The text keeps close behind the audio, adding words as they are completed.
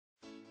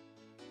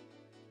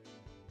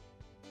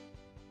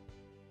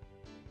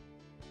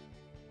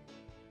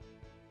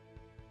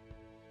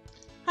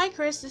Hi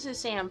Chris, this is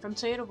Sam from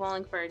Toyota of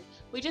Wallingford.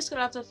 We just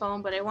got off the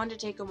phone, but I wanted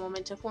to take a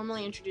moment to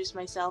formally introduce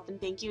myself and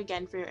thank you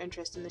again for your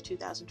interest in the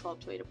 2012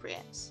 Toyota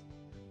Prius.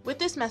 With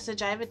this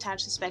message, I have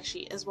attached the spec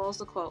sheet as well as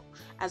the quote,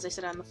 as I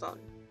said on the phone.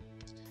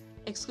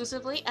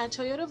 Exclusively at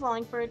Toyota of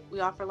Wallingford, we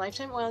offer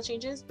lifetime oil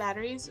changes,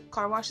 batteries,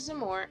 car washes, and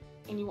more,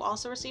 and you will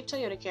also receive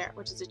Toyota Care,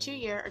 which is a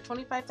 2-year or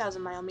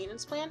 25,000 mile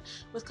maintenance plan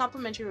with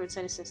complimentary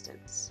roadside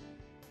assistance.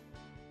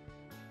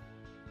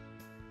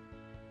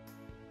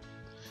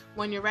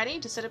 When you're ready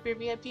to set up your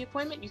VIP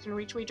appointment, you can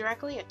reach me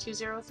directly at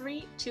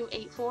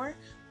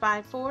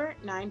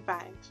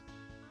 203-284-5495.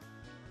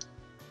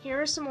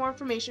 Here is some more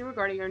information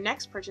regarding your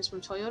next purchase from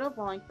Toyota of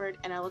Wallingford,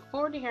 and I look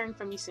forward to hearing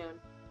from you soon.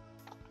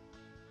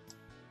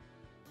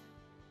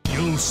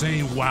 You'll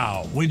say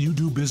wow when you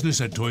do business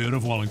at Toyota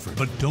of Wallingford,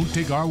 but don't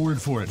take our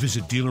word for it.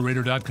 Visit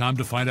DealerRater.com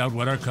to find out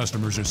what our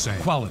customers are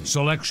saying. Quality,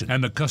 selection,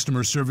 and the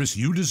customer service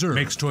you deserve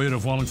makes Toyota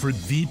of Wallingford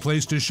the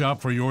place to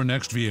shop for your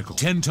next vehicle.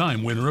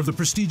 10-time winner of the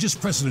prestigious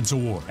Precedence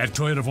Award. At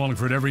Toyota of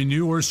Wallingford, every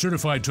new or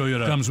certified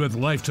Toyota comes with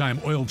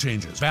lifetime oil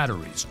changes,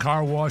 batteries,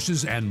 car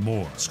washes, and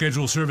more.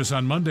 Schedule service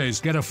on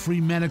Mondays. Get a free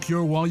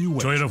manicure while you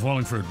wait. Toyota of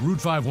Wallingford, Route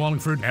 5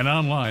 Wallingford, and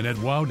online at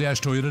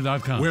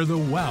wow-toyota.com, where the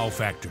wow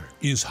factor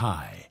is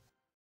high.